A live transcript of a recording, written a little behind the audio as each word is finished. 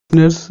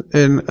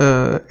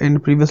In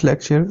previous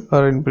lecture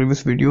or in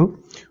previous video,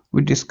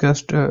 we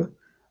discussed the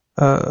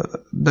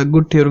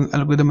good Turing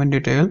algorithm in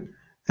detail,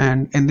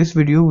 and in this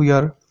video we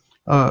are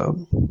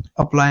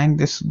applying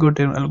this good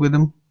Turing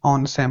algorithm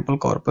on sample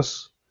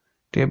corpus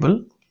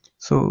table.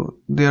 So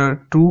there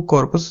are two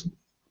corpus.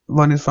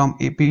 One is from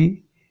AP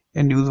in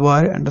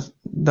Newswire, and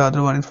the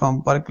other one is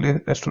from Berkeley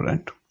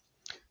Restaurant.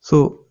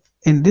 So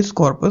in this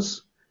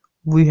corpus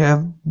we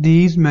have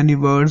these many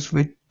words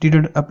which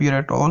didn't appear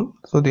at all,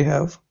 so they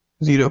have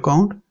 0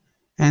 count,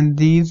 and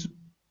this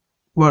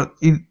is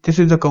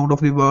the count of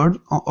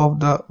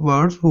the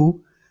words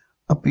who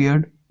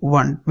appeared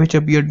one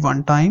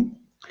time,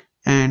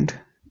 and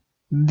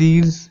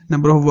these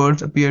number of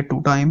words appeared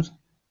 2 times,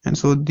 and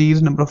so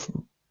these number of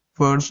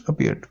words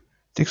appeared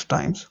 6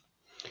 times.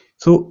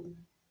 So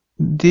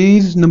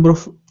these number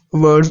of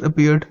words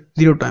appeared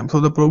 0 times,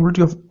 so the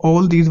probability of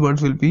all these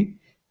words will be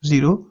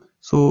 0.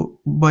 So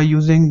by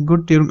using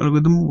good Turing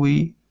algorithm,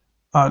 we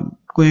are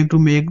going to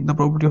make the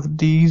probability of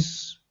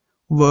these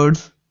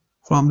words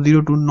from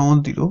 0 to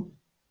non-zero.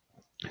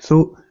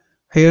 So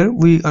here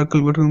we are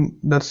calculating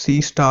the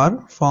C star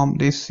from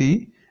this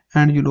C,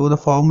 and you know the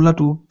formula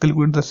to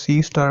calculate the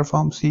C star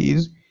from C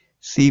is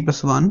C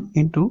plus 1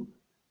 into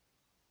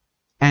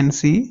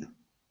NC.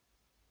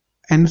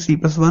 NC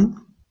plus 1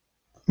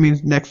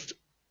 means next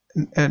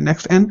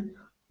n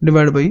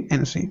divided by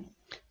NC.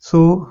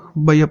 So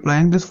by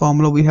applying this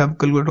formula, we have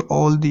calculated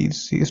all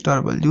these C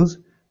star values,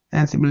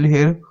 and similarly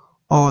here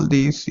all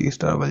these C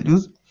star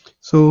values.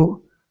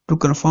 So to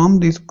confirm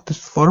this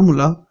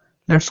formula,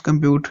 let's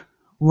compute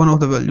one of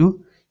the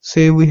value.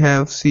 Say we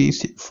have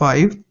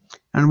C5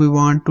 and we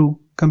want to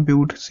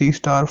compute C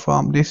star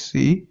from this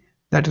C,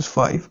 that is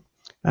 5,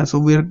 and so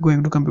we are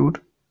going to compute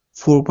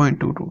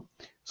 4.22.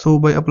 So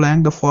by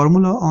applying the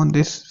formula on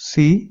this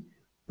C,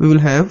 we will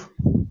have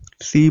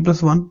C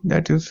plus 1,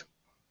 that is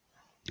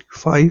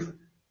 5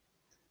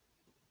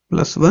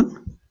 plus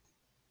 1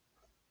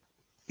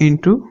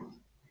 into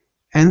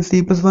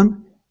NC plus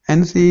 1.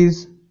 NC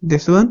is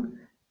this one,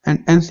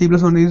 and NC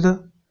plus 1 is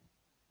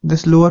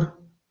this lower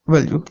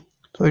value,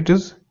 so it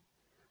is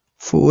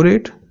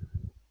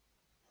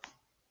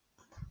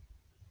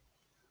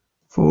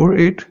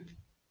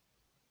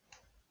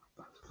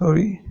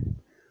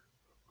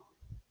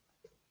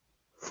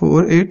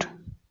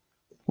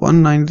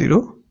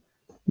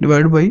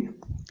divided by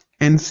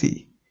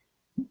NC.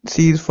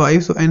 C is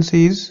 5, so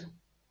NC is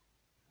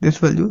this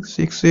value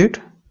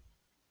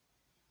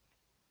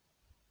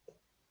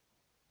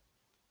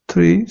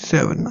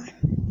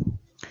 68379.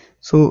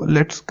 So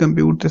let's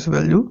compute this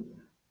value.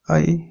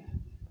 I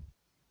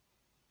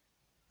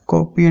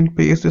copy and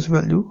paste this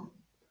value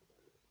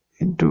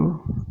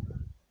into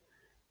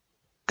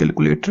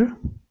calculator,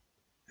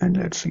 and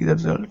let's see the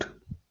result.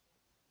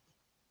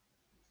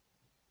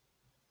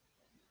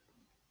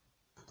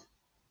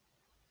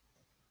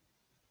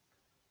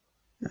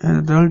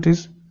 And the result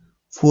is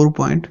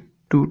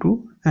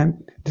 4.22,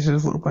 and this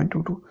is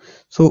 4.22.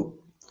 So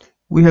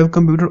we have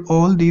computed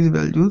all these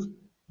values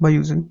by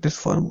using this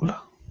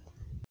formula.